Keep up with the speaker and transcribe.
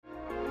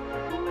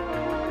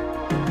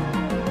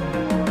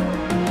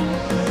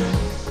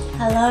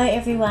Hello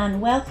everyone,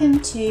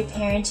 welcome to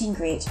Parenting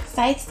Grit,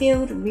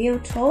 faith-filled real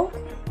talk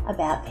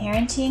about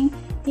parenting,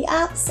 the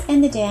ups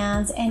and the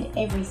downs and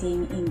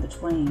everything in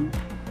between.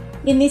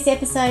 In this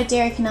episode,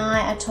 Derek and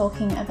I are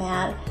talking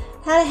about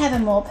how to have a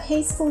more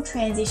peaceful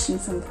transition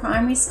from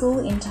primary school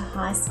into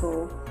high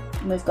school.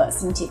 And we've got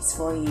some tips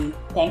for you.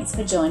 Thanks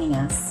for joining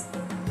us.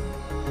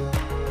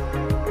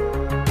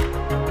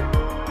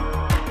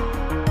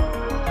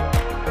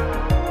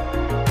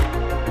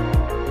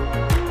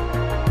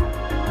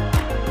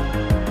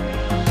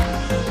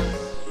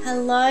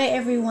 Hello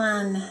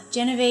everyone,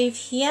 Genevieve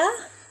here.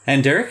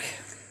 And Derek.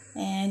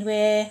 And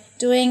we're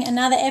doing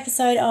another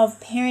episode of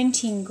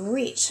Parenting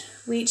Grit,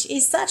 which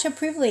is such a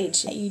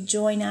privilege that you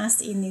join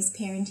us in this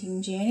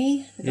parenting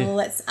journey with all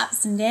its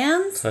ups and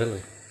downs.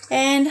 Totally.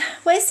 And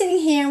we're sitting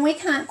here and we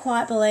can't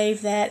quite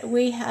believe that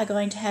we are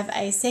going to have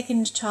a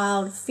second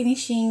child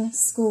finishing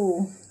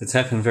school. It's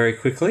happened very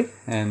quickly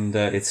and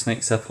it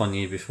sneaks up on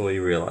you before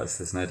you realise,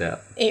 there's no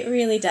doubt. It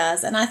really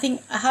does. And I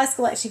think high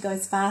school actually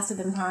goes faster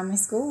than primary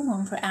school.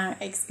 And for our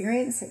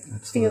experience, it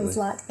feels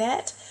like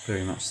that.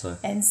 Very much so.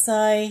 And so,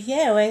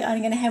 we're only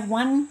going to have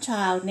one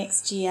child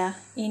next year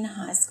in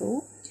high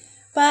school.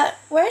 But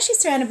we're actually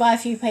surrounded by a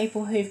few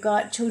people who've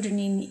got children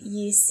in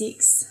year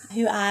 6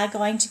 who are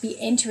going to be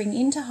entering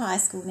into high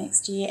school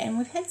next year. And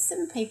we've had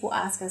some people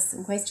ask us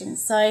some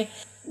questions. So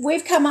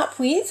we've come up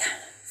with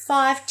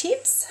 5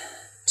 tips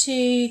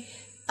to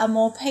a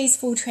more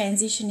peaceful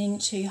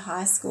transitioning to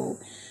high school.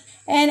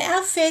 And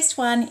our first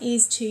one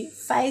is to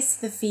face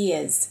the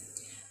fears,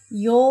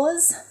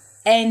 yours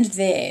and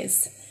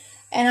theirs.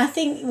 And I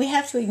think we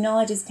have to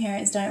acknowledge as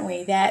parents, don't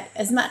we, that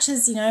as much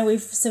as,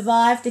 we've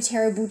survived the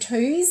terrible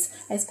twos,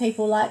 as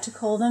people like to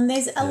call them,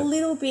 there's a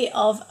little bit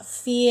of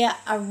fear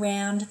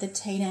around the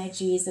teenage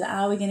years that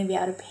are we going to be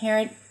able to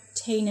parent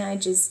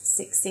teenagers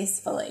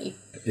successfully?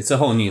 It's a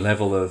whole new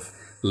level of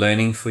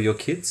learning for your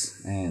kids,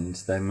 and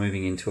they're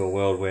moving into a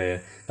world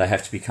where they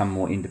have to become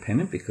more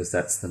independent because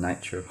that's the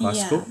nature of high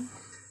school.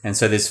 And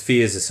so there's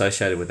fears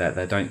associated with that.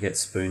 They don't get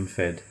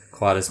spoon-fed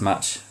quite as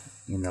much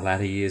in the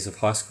latter years of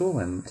high school,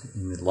 and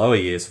in the lower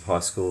years of high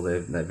school they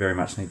very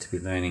much need to be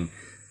learning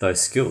those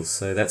skills.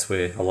 So that's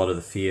where a lot of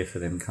the fear for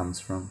them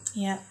comes from.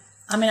 Yeah.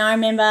 I mean, I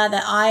remember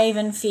that I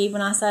even feared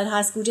when I started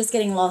high school just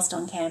getting lost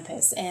on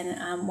campus,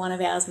 and one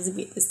of ours was a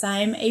bit the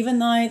same, even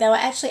though they were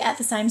actually at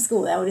the same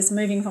school. They were just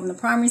moving from the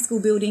primary school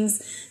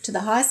buildings to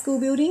the high school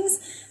buildings.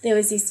 There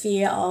was this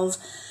fear of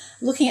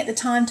looking at the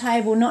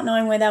timetable, not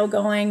knowing where they were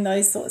going,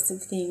 those sorts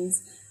of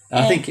things.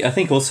 I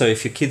think also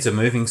if your kids are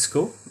moving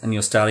school and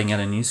you're starting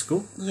at a new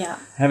school,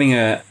 having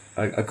a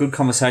good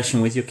conversation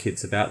with your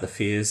kids about the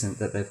fears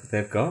that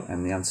they've got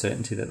and the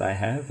uncertainty that they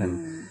have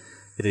and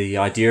the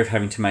idea of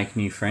having to make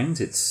new friends.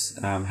 It's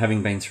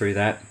having been through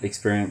that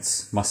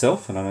experience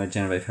myself, and I know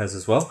Genevieve has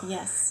as well.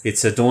 Yes.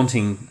 It's a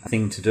daunting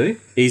thing to do.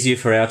 Easier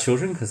for our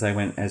children because they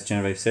went, as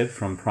Genevieve said,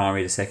 from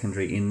primary to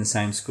secondary in the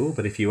same school.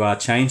 But if you are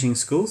changing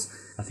schools,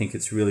 I think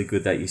it's really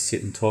good that you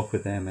sit and talk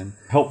with them and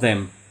help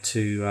them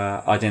to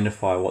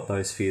identify what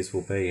those fears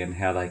will be and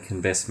how they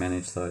can best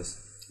manage those.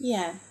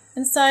 Yeah.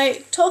 And so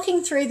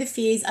talking through the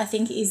fears, I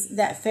think, is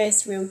that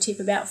first real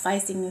tip about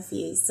facing the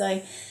fears.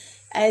 So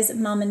as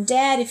mum and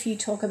dad, if you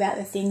talk about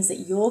the things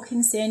that you're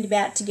concerned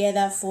about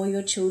together for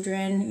your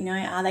children,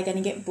 are they going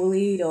to get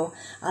bullied, or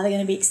are they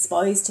going to be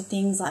exposed to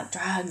things like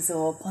drugs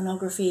or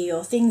pornography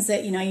or things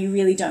that, you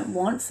really don't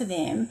want for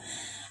them.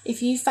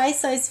 If you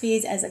face those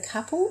fears as a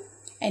couple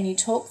and you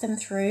talk them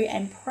through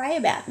and pray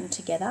about them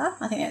together,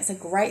 I think that's a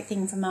great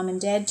thing for mum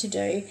and dad to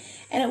do.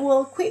 And it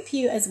will equip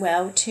you as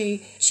well to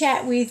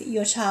chat with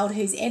your child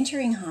who's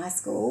entering high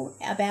school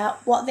about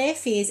what their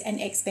fears and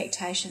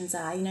expectations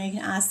are. You can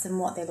ask them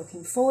what they're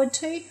looking forward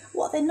to,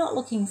 what they're not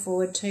looking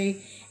forward to,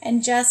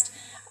 and just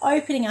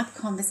opening up a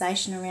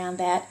conversation around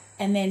that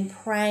and then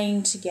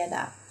praying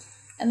together.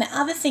 And the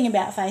other thing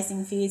about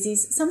facing fears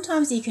is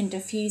sometimes you can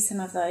diffuse some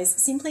of those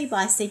simply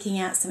by seeking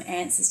out some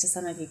answers to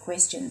some of your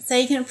questions. So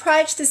you can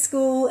approach the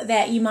school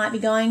that you might be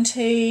going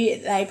to.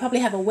 They probably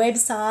have a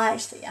website.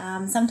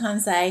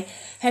 Sometimes they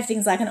have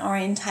things like an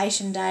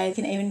orientation day. You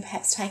can even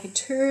perhaps take a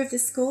tour of the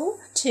school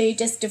to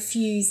just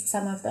diffuse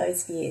some of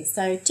those fears.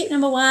 So tip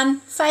number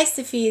 1, face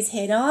the fears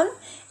head on,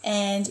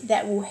 and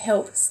that will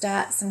help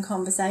start some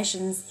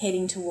conversations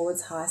heading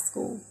towards high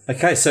school.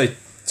 Okay, so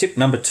tip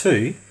number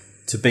 2,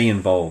 to be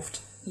involved.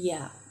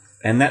 Yeah.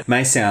 And that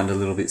may sound a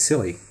little bit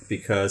silly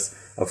because,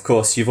 of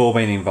course, you've all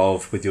been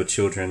involved with your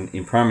children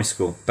in primary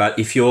school. But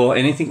if you're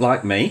anything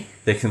like me,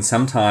 there can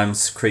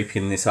sometimes creep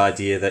in this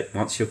idea that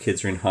once your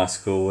kids are in high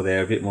school,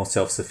 they're a bit more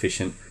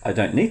self-sufficient. I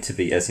don't need to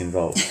be as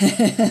involved.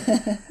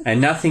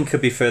 And nothing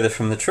could be further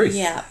from the truth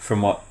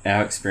from what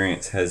our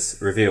experience has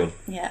revealed.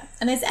 Yeah.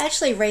 And there's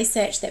actually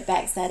research that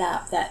backs that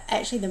up, that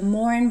actually the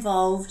more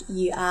involved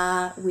you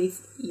are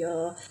with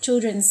your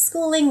children's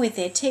schooling, with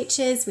their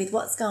teachers, with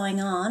what's going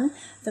on,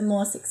 the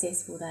more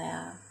successful they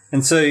are.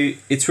 And so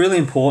it's really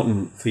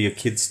important for your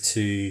kids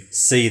to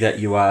see that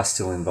you are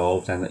still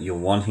involved and that you're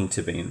wanting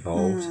to be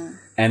involved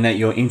and that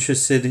you're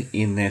interested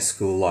in their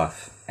school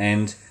life.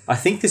 And I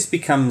think this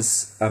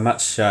becomes a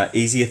much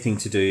easier thing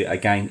to do,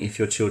 again, if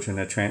your children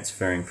are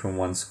transferring from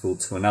one school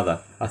to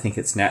another. I think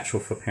it's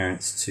natural for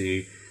parents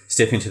to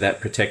step into that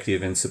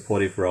protective and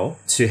supportive role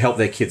to help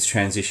their kids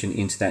transition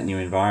into that new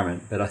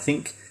environment. But I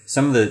think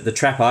some of the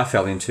trap I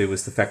fell into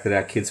was the fact that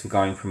our kids were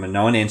going from a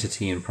known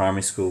entity in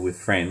primary school with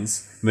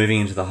friends,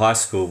 moving into the high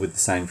school with the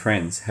same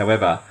friends.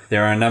 However,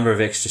 there are a number of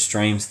extra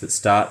streams that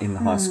start in the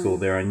high school.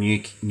 There are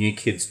new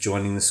kids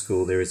joining the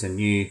school. There is a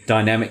new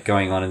dynamic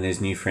going on, and there's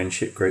new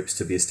friendship groups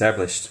to be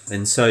established.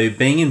 And so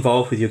being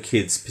involved with your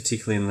kids,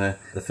 particularly in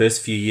the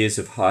first few years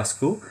of high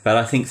school, but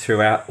I think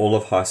throughout all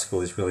of high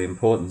school is really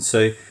important.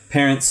 So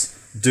parents,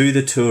 do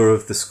the tour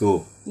of the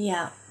school.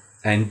 Yeah.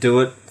 And do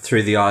it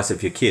through the eyes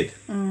of your kid.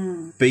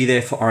 Be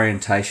there for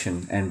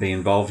orientation and be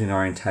involved in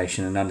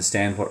orientation and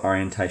understand what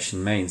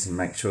orientation means, and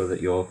make sure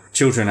that your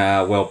children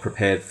are well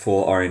prepared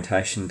for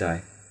orientation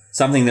day.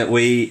 Something that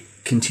we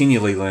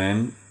continually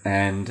learn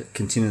and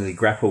continually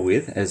grapple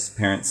with as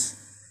parents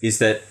is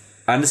that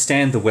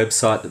understand the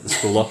website that the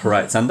school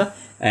operates under,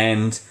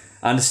 and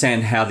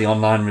understand how the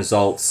online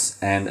results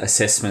and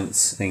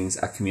assessments things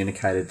are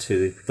communicated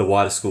to the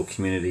wider school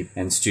community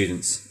and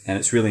students. And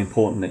it's really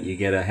important that you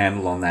get a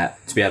handle on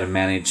that to be able to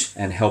manage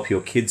and help your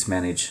kids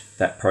manage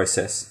that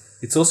process.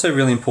 It's also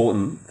really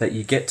important that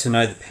you get to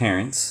know the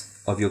parents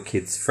of your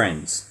kids'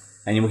 friends.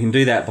 And you can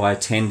do that by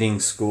attending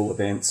school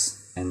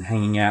events and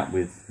hanging out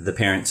with the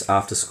parents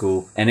after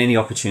school, and any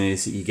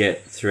opportunities that you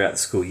get throughout the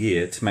school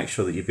year to make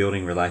sure that you're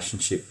building a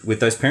relationship with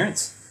those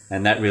parents.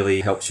 And that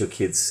really helps your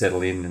kids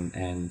settle in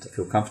and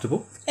feel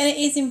comfortable. And it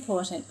is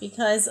important,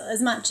 because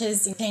as much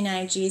as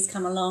teenage years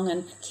come along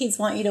and kids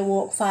want you to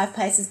walk 5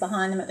 paces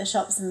behind them at the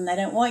shops and they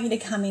don't want you to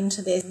come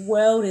into their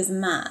world as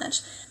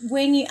much,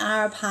 when you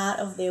are a part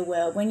of their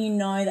world, when you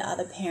know the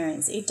other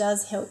parents, it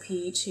does help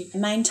you to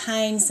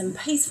maintain some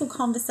peaceful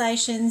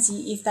conversations.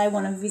 If they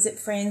want to visit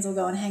friends or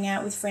go and hang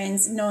out with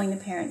friends, knowing the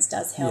parents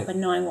does help, and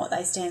knowing what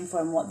they stand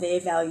for and what their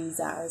values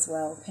are as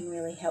well can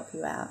really help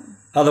you out.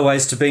 Other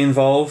ways to be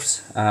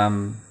involved,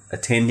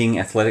 attending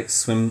athletics,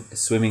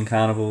 swimming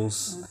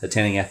carnivals,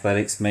 attending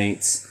athletics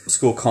meets,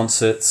 school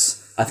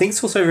concerts. I think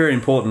it's also very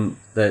important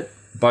that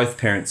both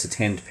parents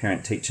attend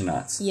parent-teacher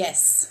nights.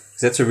 Yes.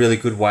 Because that's a really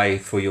good way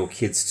for your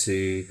kids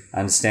to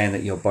understand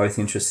that you're both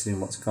interested in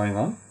what's going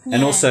on. Yeah.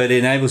 And also it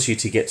enables you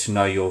to get to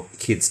know your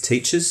kids'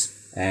 teachers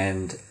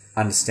and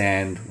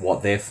understand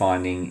what they're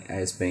finding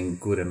as being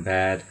good and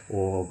bad,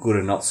 or good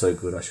and not so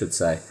good, I should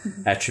say,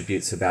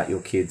 attributes about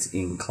your kids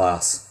in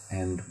class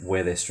and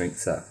where their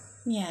strengths are.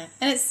 Yeah,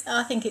 and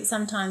I think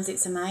sometimes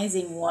it's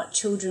amazing what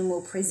children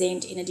will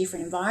present in a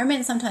different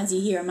environment. Sometimes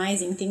you hear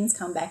amazing things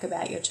come back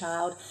about your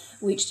child,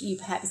 which you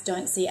perhaps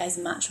don't see as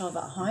much of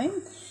at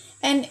home.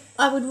 And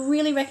I would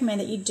really recommend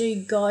that you do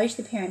go to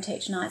the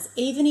parent-teacher nights,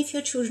 even if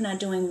your children are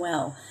doing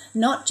well,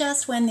 not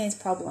just when there's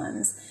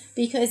problems,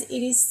 because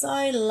it is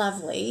so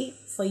lovely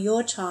for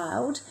your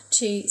child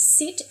to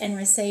sit and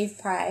receive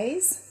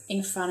praise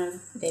in front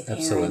of their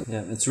parents. Absolutely.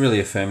 Yeah, it's really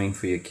affirming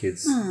for your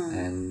kids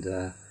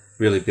and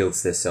really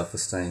builds their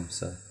self-esteem.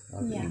 So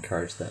I'd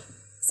encourage that.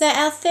 So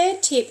our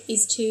third tip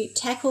is to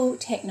tackle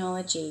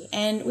technology.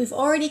 And we've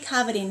already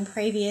covered in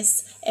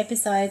previous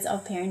episodes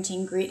of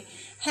Parenting Grit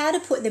how to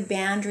put the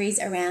boundaries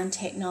around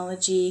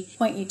technology,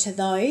 point you to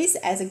those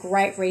as a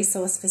great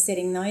resource for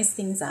setting those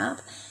things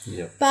up.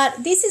 Yep.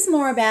 But this is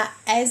more about,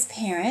 as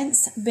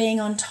parents, being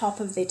on top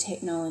of their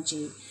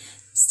technology.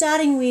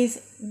 Starting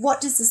with,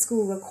 what does the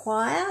school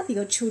require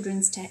your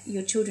children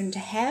to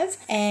have,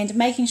 and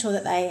making sure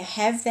that they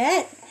have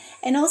that.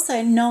 And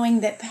also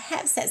knowing that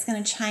perhaps that's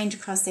going to change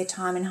across their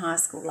time in high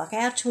school. Like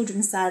our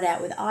children started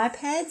out with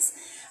iPads,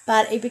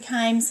 but it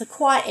became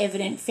quite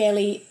evident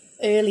fairly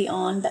early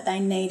on that they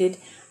needed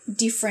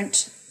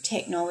different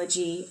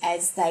technology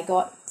as they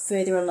got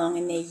further along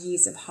in their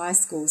years of high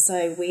school.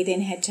 So we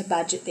then had to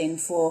budget then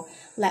for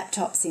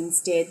laptops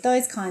instead,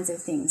 those kinds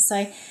of things.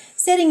 So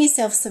setting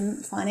yourself some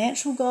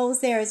financial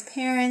goals there as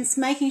parents,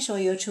 making sure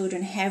your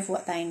children have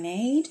what they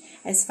need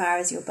as far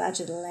as your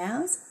budget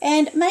allows,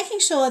 and making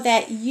sure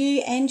that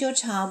you and your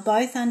child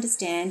both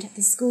understand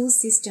the school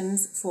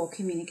systems for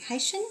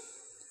communication,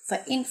 for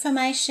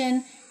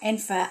information,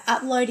 and for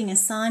uploading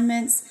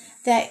assignments,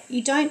 that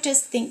you don't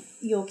just think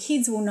your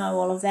kids will know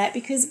all of that,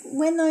 because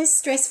when those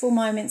stressful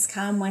moments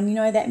come, when you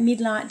know that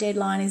midnight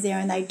deadline is there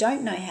and they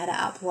don't know how to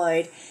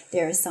upload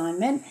their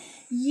assignment,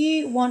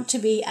 you want to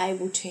be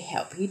able to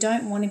help. You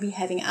don't want to be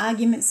having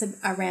arguments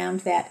around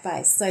that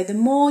base. So the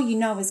more you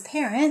know as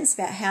parents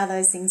about how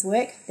those things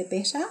work, the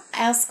better.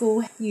 Our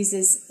school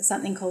uses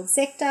something called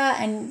Sector,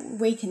 and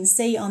we can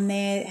see on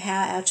there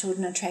how our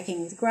children are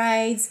tracking with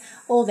grades.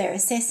 All their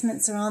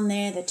assessments are on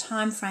there, the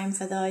time frame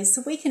for those,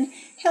 so we can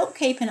help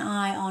keep an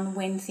eye on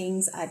when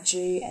things are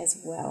due as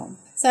well.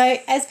 So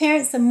as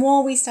parents, the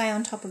more we stay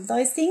on top of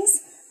those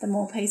things, the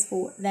more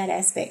peaceful that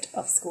aspect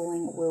of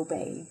schooling will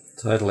be.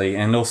 Totally.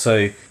 And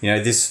also,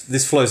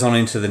 this flows on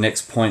into the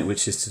next point,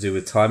 which is to do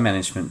with time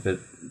management, but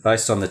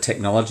based on the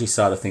technology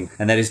side of things.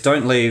 And that is,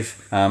 don't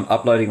leave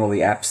uploading all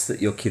the apps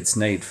that your kids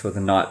need for the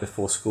night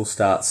before school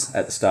starts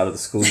at the start of the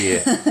school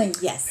year.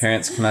 Yes.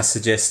 Parents, can I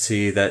suggest to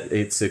you that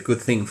it's a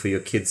good thing for your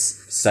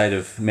kids' state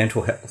of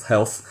mental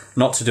health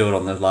not to do it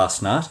on the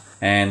last night.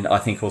 And I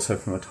think also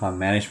from a time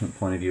management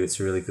point of view, it's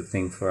a really good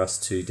thing for us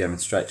to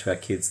demonstrate to our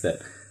kids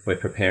that we're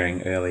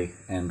preparing early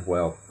and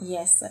well.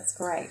 Yes, that's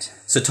great.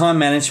 So time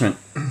management.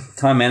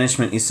 Time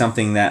management is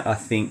something that I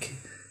think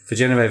for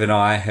Genevieve and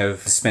I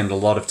have spent a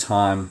lot of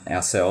time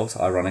ourselves,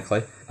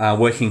 ironically,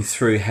 working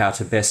through how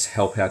to best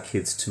help our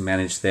kids to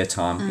manage their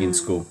time in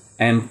school.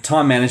 And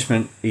time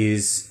management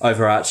is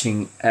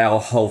overarching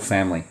our whole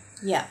family.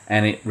 Yeah.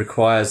 And it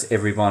requires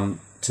everyone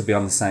to be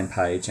on the same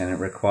page, and it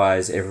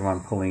requires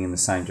everyone pulling in the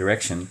same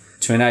direction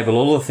to enable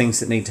all the things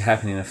that need to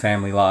happen in a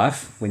family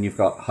life when you've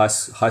got high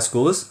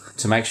schoolers,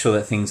 to make sure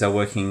that things are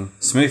working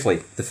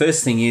smoothly. The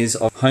first thing is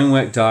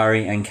homework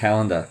diary and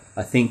calendar.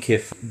 I think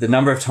if the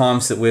number of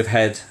times that we've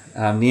had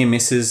near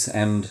misses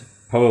and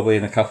probably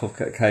in a couple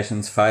of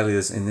occasions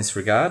failures in this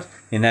regard,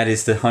 and that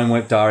is the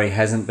homework diary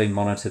hasn't been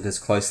monitored as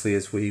closely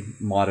as we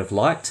might have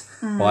liked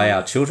by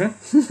our children.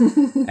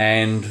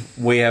 And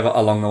we have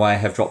along the way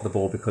have dropped the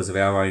ball because of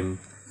our own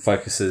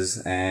focuses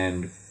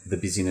and the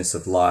busyness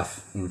of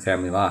life in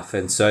family life.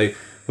 And so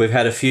we've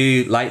had a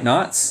few late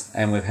nights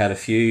and we've had a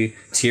few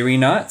teary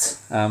nights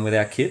with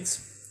our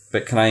kids.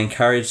 But can I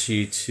encourage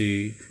you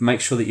to make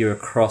sure that you're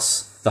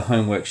across the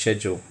homework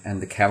schedule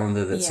and the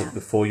calendar that's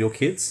before your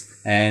kids?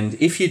 And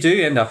if you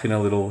do end up in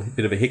a little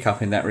bit of a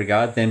hiccup in that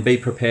regard, then be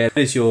prepared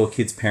as your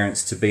kids'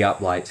 parents to be up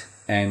late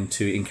and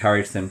to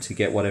encourage them to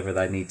get whatever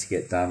they need to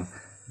get done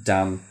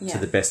to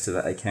the best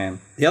that they can.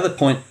 The other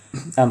point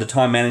under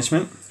time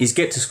management is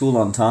get to school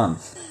on time.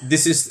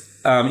 This is,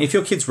 if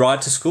your kids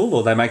ride to school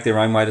or they make their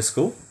own way to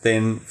school,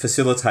 then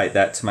facilitate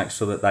that to make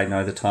sure that they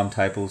know the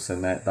timetables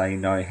and that they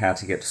know how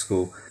to get to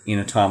school in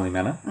a timely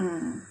manner.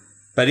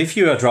 But if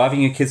you are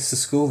driving your kids to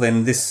school,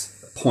 then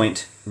this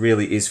point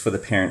really is for the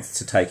parents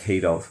to take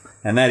heed of.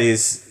 And that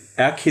is,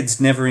 our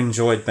kids never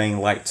enjoyed being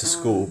late to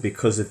school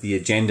because of the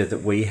agenda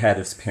that we had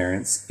as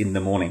parents in the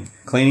morning.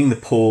 Cleaning the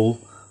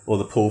pool or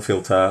the pool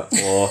filter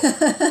or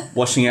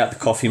washing out the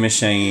coffee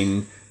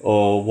machine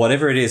or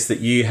whatever it is that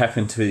you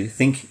happen to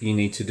think you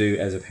need to do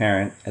as a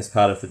parent as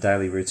part of the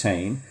daily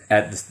routine,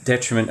 at the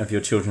detriment of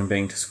your children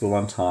being to school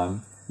on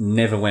time,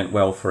 never went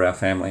well for our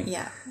family.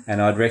 Yeah.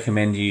 And I'd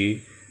recommend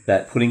you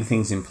that putting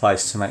things in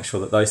place to make sure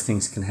that those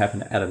things can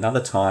happen at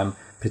another time,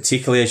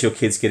 particularly as your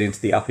kids get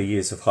into the upper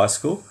years of high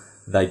school.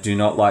 They do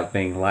not like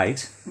being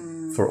late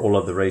for all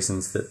of the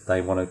reasons that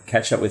they want to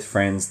catch up with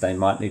friends. They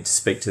might need to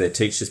speak to their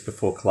teachers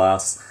before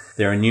class.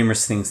 There are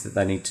numerous things that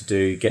they need to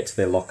do, get to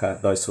their locker,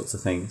 those sorts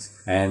of things.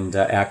 And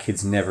our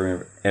kids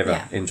never,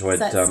 ever enjoyed...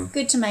 So it's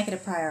good to make it a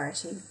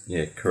priority.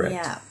 Yeah, correct.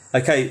 Yeah.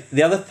 Okay,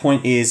 the other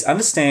point is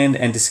understand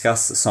and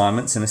discuss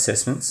assignments and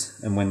assessments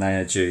and when they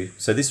are due.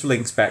 So this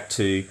links back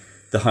to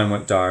the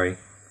homework diary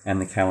and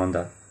the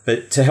calendar.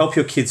 But to help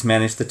your kids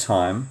manage the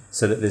time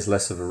so that there's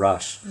less of a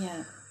rush.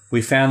 Yeah.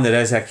 We found that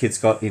as our kids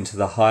got into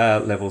the higher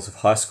levels of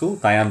high school,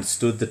 they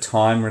understood the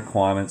time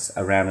requirements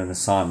around an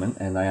assignment,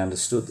 and they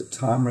understood the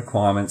time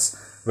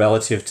requirements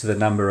relative to the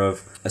number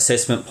of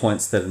assessment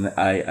points that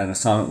an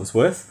assignment was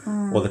worth,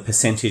 or the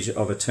percentage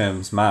of a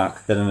term's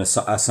mark that an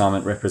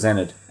assignment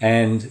represented.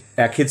 And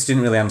our kids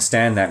didn't really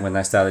understand that when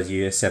they started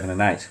year 7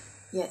 and 8.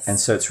 Yes. And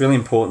so it's really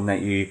important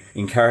that you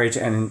encourage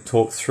and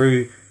talk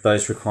through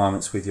those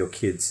requirements with your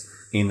kids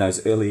in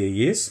those earlier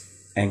years,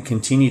 and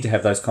continue to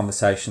have those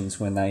conversations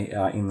when they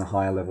are in the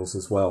higher levels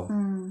as well.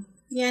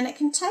 Yeah, and it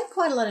can take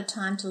quite a lot of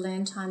time to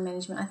learn time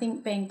management. I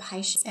think being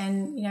patient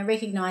and,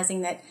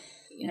 recognising that,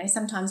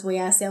 sometimes we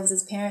ourselves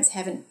as parents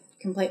haven't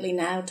completely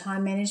nailed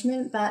time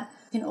management, but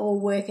can all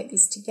work at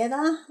this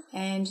together,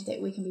 and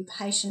that we can be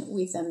patient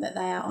with them, that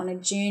they are on a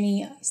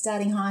journey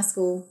starting high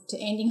school to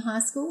ending high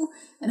school,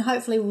 and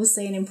hopefully we'll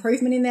see an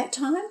improvement in that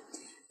time.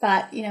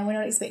 But, we're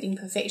not expecting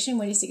perfection.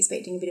 We're just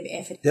expecting a bit of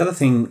effort. The other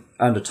thing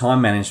under time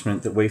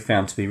management that we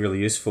found to be really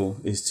useful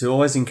is to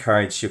always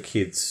encourage your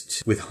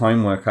kids with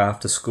homework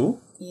after school.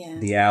 Yeah.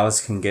 The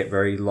hours can get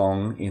very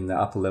long in the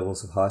upper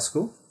levels of high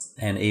school,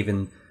 and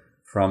even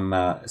from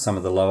some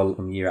of the lower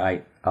from year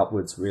 8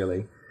 upwards,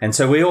 really. And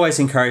so we always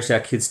encourage our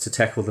kids to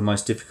tackle the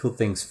most difficult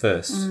things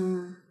first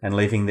and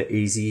leaving the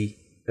easier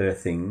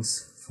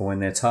things for when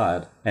they're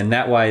tired. And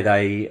that way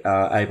they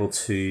are able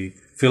to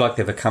feel like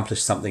they've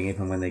accomplished something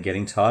even when they're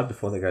getting tired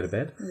before they go to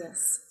bed.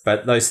 Yes.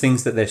 But those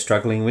things that they're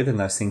struggling with and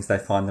those things they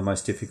find the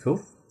most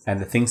difficult and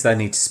the things they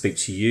need to speak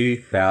to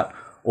you about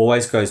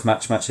always goes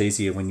much, much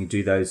easier when you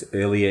do those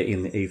earlier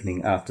in the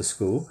evening after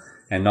school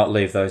and not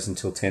leave those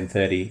until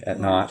 10:30 at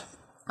night.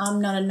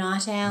 I'm not a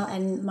night owl,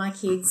 and my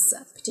kids,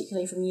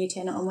 particularly from year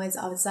 10 onwards,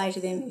 I would say to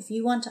them, if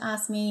you want to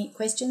ask me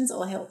questions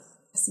or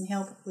some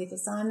help with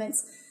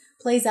assignments,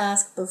 please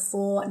ask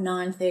before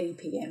 9:30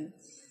 p.m.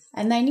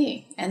 And they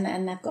knew, and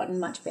they've gotten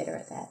much better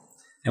at that.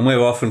 And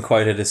we're often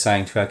quoted as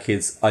saying to our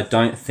kids, I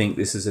don't think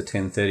this is a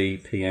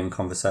 10:30 p.m.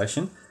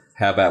 conversation.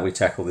 How about we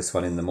tackle this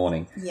one in the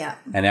morning? Yeah.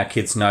 And our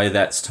kids know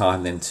that's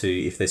time then to,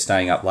 if they're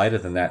staying up later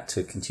than that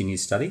to continue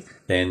study,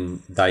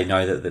 then they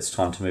know that it's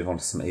time to move on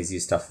to some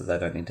easier stuff that they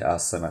don't need to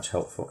ask so much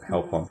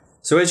help on.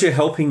 So as you're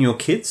helping your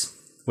kids,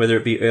 whether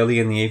it be early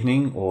in the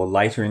evening or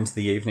later into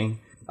the evening,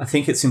 I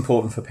think it's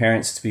important for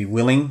parents to be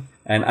willing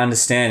and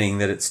understanding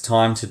that it's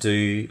time to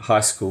do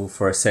high school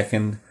for a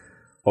second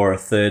or a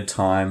third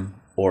time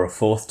or a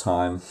fourth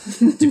time,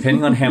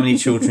 depending on how many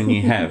children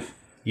you have.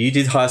 You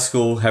did high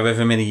school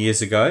however many years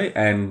ago,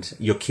 and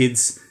your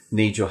kids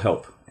need your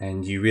help,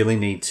 and you really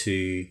need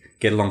to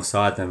get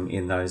alongside them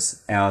in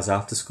those hours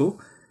after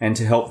school and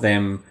to help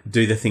them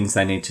do the things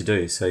they need to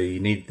do. So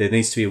there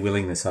needs to be a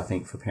willingness, I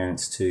think, for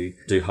parents to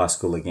do high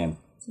school again.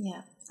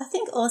 Yeah. I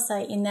think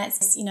also in that,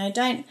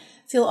 don't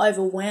feel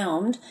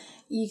overwhelmed.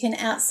 You can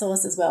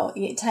outsource as well.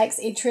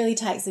 It truly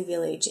takes a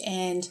village.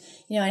 And,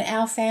 in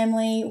our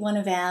family, one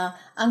of our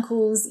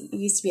uncles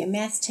used to be a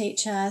maths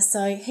teacher,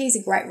 so he's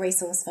a great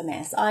resource for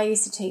maths. I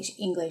used to teach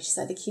English,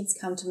 so the kids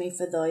come to me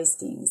for those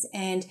things.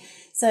 And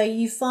so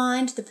you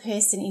find the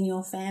person in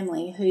your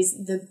family who's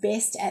the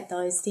best at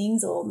those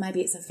things, or maybe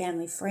it's a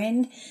family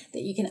friend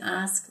that you can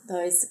ask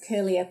those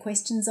curlier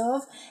questions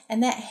of,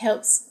 and that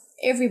helps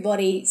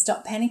everybody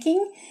stop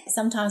panicking.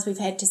 Sometimes we've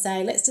had to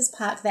say, let's just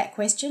park that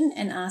question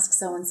and ask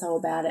so-and-so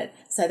about it,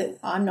 so that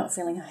I'm not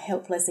feeling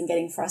helpless and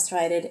getting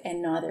frustrated,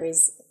 and neither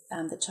is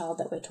the child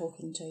that we're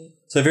talking to.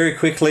 So very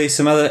quickly,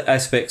 some other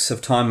aspects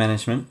of time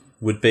management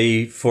would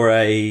be for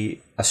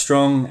a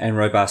strong and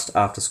robust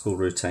after-school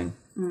routine.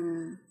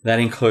 That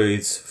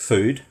includes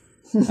food,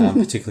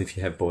 particularly if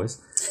you have boys.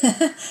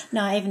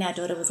 No, even our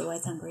daughter was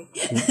always hungry.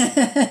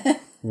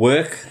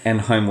 Work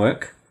and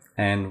homework.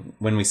 And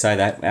when we say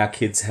that, our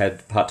kids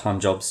had part-time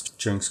jobs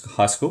during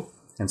high school.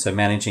 And so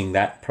managing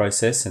that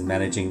process and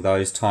managing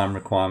those time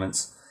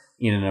requirements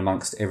in and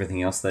amongst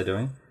everything else they're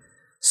doing.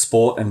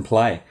 Sport and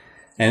play.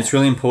 And it's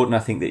really important, I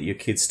think, that your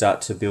kids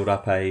start to build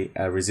up a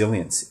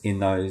resilience in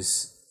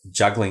those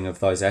juggling of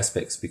those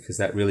aspects, because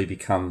that really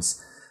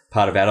becomes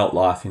part of adult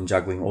life in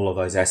juggling all of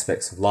those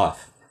aspects of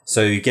life.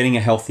 So getting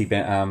a healthy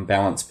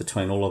balance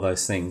between all of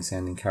those things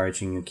and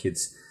encouraging your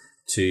kids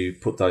to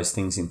put those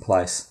things in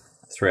place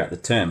throughout the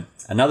term.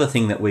 Another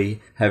thing that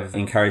we have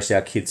encouraged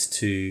our kids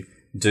to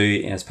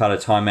do as part of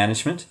time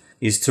management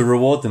is to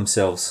reward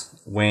themselves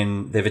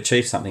when they've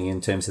achieved something in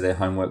terms of their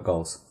homework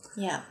goals.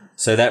 Yeah.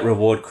 So that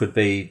reward could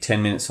be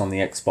 10 minutes on the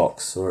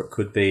Xbox, or it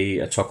could be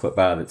a chocolate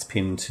bar that's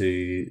pinned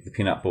to the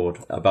pin-up board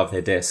above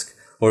their desk.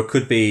 Or it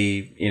could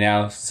be, in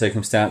our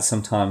circumstance,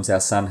 sometimes our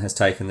son has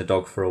taken the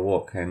dog for a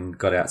walk and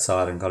got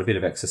outside and got a bit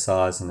of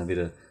exercise and a bit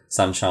of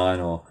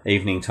sunshine, or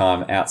evening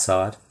time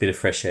outside, a bit of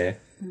fresh air.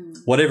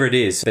 Whatever it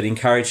is, but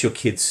encourage your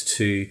kids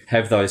to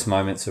have those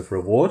moments of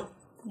reward,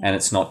 and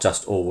it's not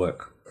just all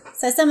work.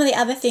 So some of the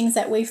other things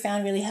that we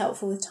found really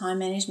helpful with time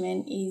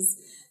management is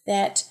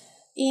that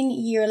in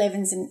year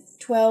 11s and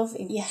 12,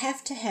 you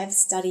have to have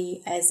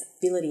study as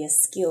ability, a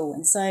skill.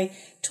 And so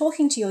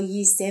talking to your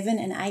year 7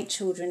 and 8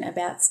 children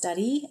about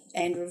study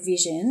and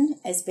revision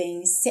as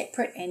being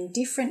separate and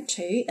different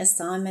to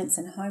assignments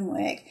and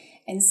homework,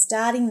 and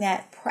starting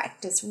that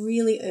practice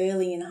really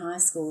early in high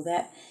school,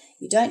 that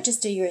you don't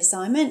just do your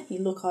assignment,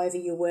 you look over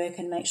your work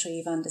and make sure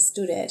you've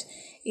understood it,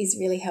 is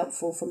really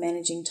helpful for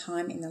managing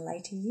time in the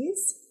later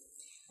years.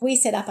 We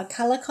set up a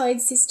colour code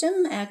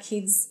system. Our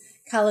kids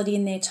coloured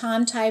in their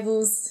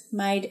timetables,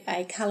 made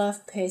a colour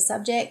per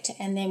subject,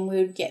 and then we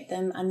would get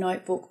them a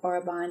notebook or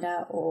a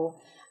binder or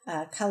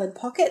a coloured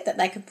pocket that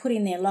they could put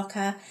in their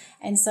locker.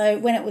 And so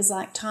when it was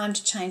like time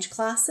to change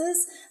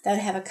classes, they would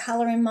have a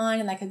colour in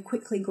mind and they could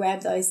quickly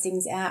grab those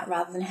things out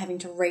rather than having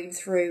to read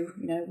through,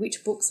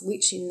 which book's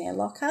which in their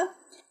locker.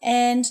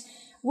 And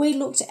we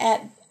looked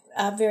at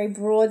a very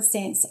broad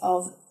sense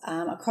of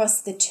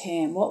across the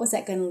term. What was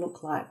that going to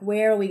look like?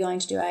 Where are we going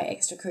to do our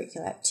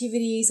extracurricular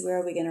activities? Where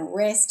are we going to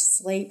rest,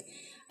 sleep?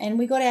 And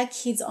we got our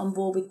kids on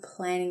board with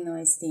planning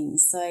those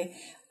things. So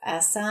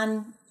our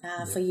son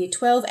for year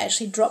 12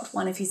 actually dropped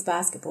one of his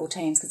basketball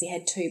teams because he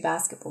had 2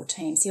 basketball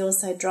teams. He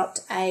also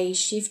dropped a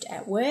shift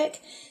at work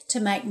to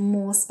make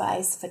more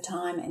space for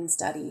time and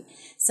study.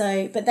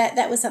 So, but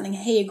that was something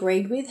he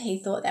agreed with. He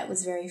thought that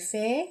was very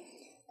fair.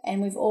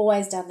 And we've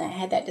always done that,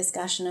 had that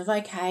discussion of,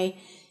 okay,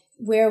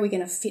 where are we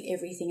going to fit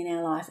everything in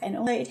our life? And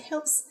also it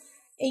helps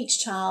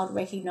each child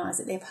recognise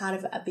that they're part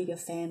of a bigger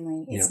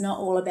family. It's not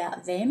all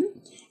about them.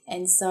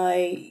 And so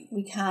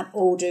we can't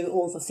all do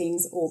all the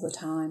things all the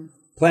time.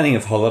 Planning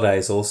of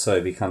holidays also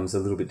becomes a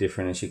little bit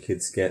different as your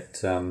kids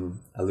get a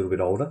little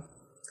bit older,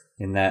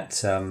 in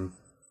that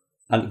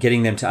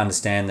getting them to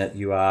understand that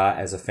you are,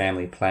 as a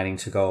family, planning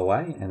to go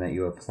away and that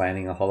you are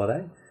planning a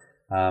holiday.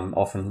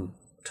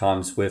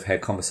 Oftentimes we've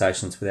had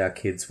conversations with our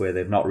kids where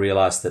they've not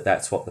realised that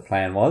that's what the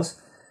plan was,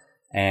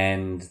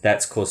 and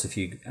that's caused a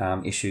few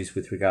issues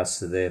with regards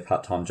to their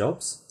part-time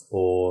jobs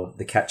or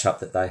the catch-up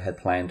that they had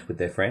planned with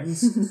their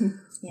friends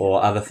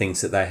or other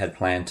things that they had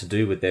planned to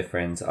do with their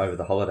friends over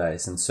the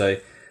holidays. And so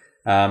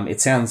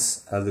It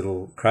sounds a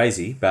little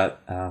crazy,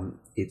 but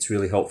it's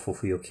really helpful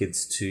for your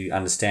kids to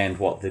understand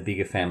what the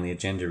bigger family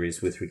agenda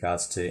is with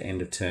regards to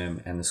end of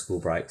term and the school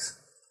breaks,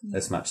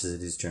 as much as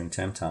it is during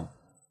term time.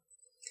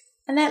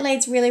 And that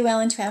leads really well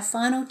into our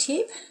final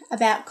tip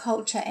about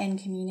culture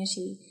and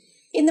community.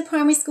 In the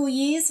primary school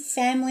years,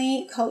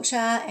 family culture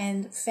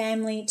and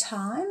family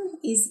time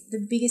is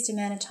the biggest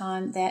amount of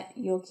time that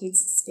your kids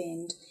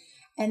spend.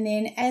 And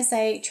then as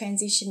they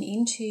transition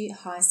into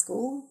high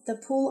school, the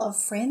pool of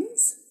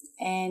friends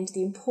and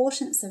the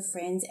importance of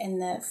friends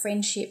and the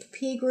friendship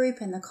peer group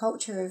and the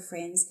culture of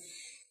friends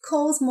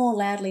calls more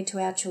loudly to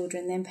our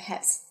children than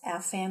perhaps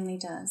our family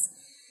does.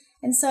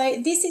 And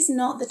so this is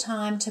not the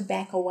time to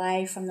back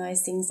away from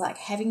those things like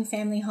having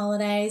family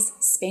holidays,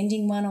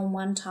 spending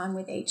one-on-one time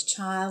with each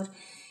child,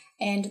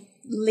 and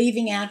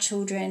leaving our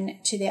children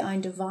to their own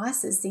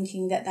devices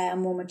thinking that they are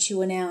more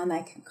mature now and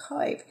they can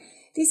cope.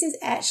 This is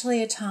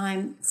actually a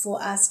time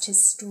for us to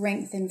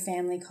strengthen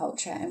family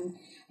culture. And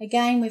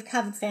again, we've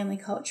covered family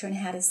culture and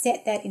how to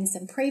set that in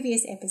some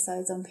previous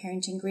episodes on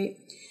Parenting Grit.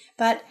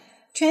 But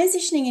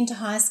transitioning into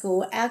high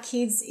school, our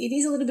kids, it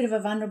is a little bit of a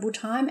vulnerable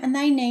time and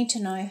they need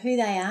to know who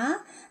they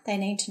are, they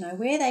need to know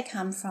where they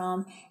come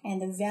from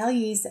and the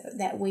values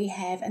that we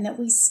have and that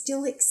we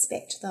still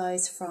expect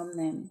those from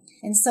them.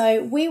 And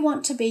so we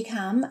want to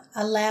become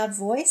a loud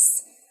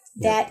voice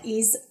that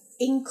is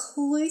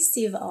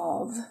inclusive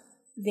of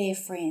their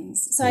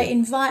friends. So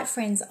invite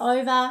friends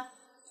over.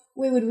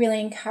 We would really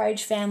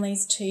encourage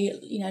families to,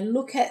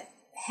 look at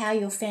how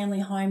your family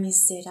home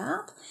is set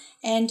up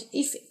and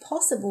if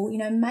possible,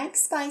 make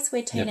space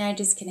where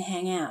teenagers can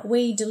hang out.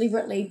 We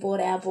deliberately bought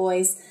our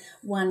boys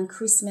one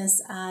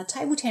Christmas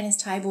table tennis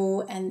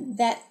table and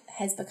that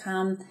has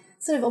become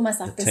sort of almost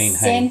like the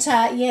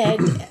centre. Yeah,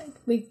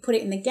 we put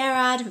it in the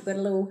garage. We've got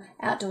a little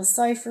outdoor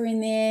sofa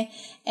in there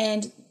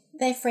and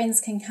their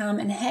friends can come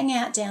and hang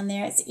out down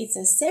there. It's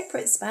a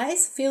separate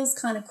space, feels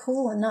kind of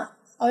cool and not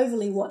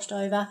overly watched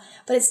over,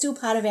 but it's still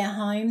part of our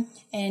home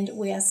and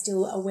we are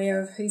still aware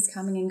of who's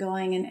coming and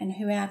going and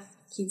who our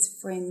kids'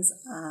 friends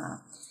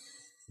are.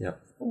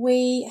 Yep.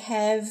 We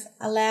have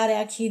allowed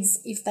our kids,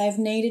 if they've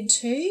needed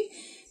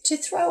to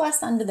throw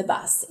us under the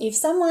bus. If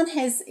someone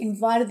has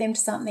invited them to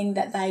something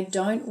that they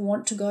don't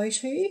want to go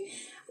to,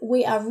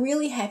 we are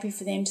really happy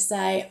for them to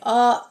say,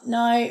 oh,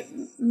 no,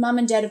 mum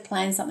and dad have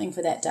planned something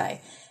for that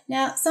day.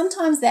 Now,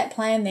 sometimes that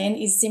plan then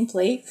is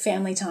simply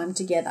family time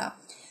together.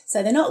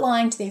 So they're not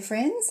lying to their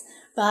friends,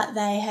 but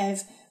they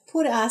have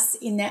put us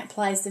in that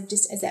place of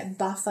just as that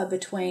buffer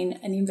between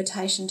an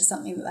invitation to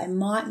something that they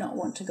might not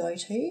want to go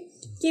to,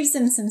 gives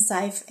them some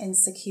safe and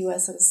secure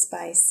sort of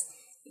space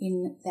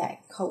in that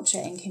culture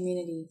and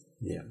community.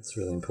 Yeah, it's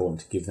really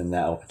important to give them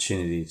that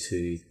opportunity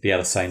to be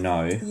able to say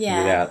no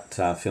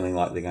without feeling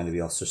like they're going to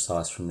be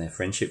ostracised from their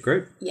friendship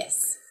group.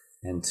 Yes.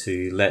 And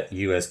to let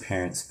you as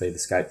parents be the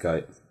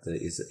scapegoat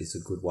is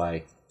a good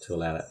way to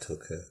allow that to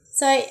occur.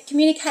 So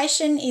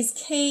communication is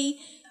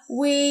key.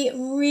 We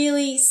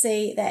really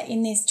see that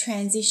in this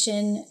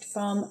transition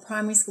from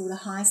primary school to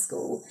high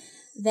school,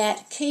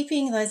 that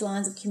keeping those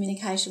lines of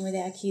communication with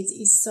our kids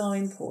is so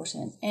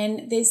important.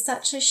 And there's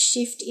such a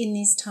shift in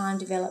this time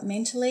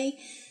developmentally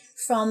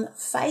from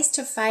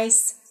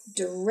face-to-face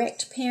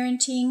direct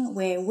parenting,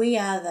 where we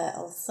are the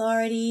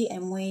authority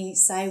and we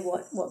say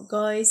what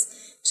goes,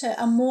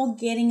 to a more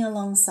getting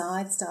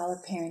alongside style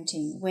of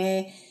parenting,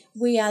 where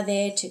we are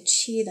there to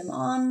cheer them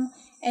on,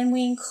 and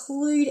we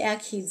include our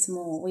kids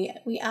more.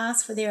 We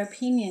ask for their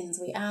opinions.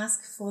 We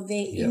ask for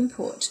their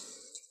input.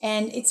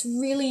 And it's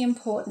really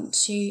important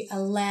to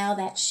allow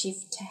that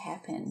shift to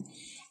happen.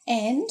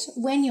 And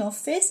when your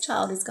first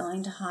child is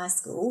going to high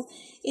school,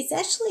 it's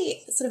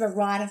actually sort of a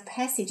rite of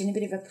passage and a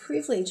bit of a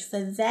privilege for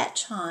that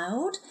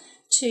child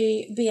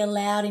to be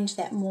allowed into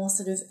that more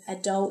sort of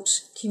adult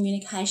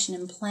communication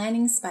and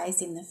planning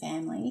space in the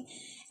family.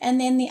 And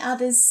then the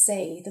others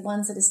see, the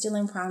ones that are still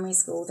in primary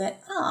school,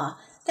 that,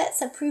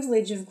 that's a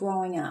privilege of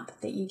growing up,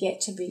 that you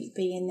get to be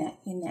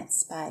in that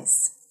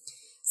space.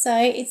 So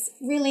it's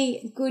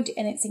really good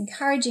and it's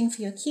encouraging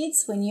for your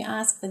kids when you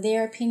ask for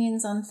their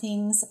opinions on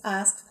things,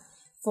 ask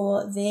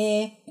for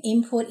their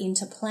input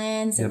into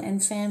plans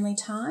and family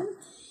time.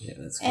 Yeah,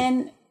 that's good.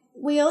 And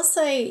we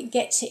also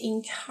get to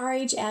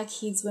encourage our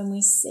kids when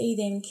we see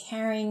them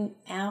carrying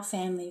our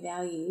family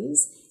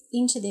values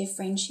into their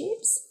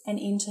friendships and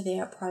into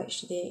their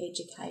approach to their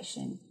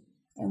education.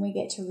 And we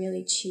get to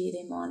really cheer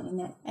them on in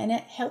that. And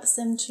it helps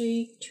them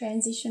to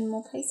transition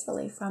more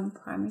peacefully from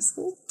primary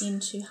school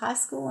into high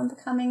school and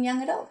becoming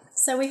young adult.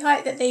 So we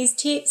hope that these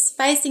tips,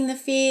 facing the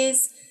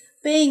fears,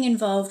 being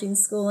involved in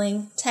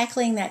schooling,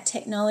 tackling that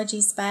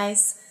technology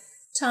space,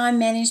 time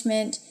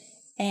management,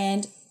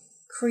 and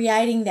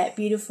creating that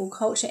beautiful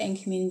culture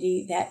and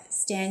community that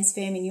stands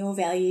firm in your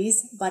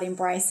values but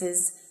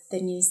embraces the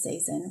new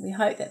season. We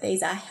hope that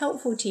these are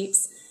helpful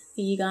tips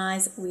for you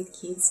guys with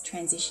kids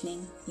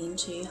transitioning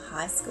into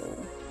high school.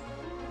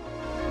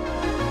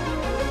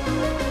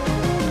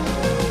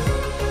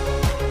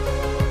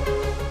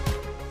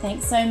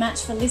 Thanks so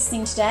much for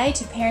listening today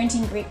to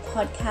Parenting Grit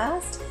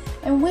podcast.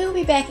 And we'll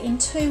be back in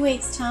 2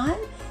 weeks' time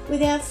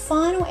with our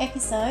final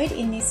episode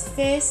in this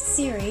first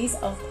series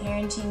of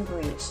Parenting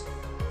Grit.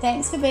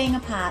 Thanks for being a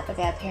part of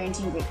our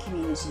Parenting Grit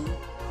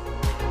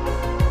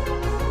community.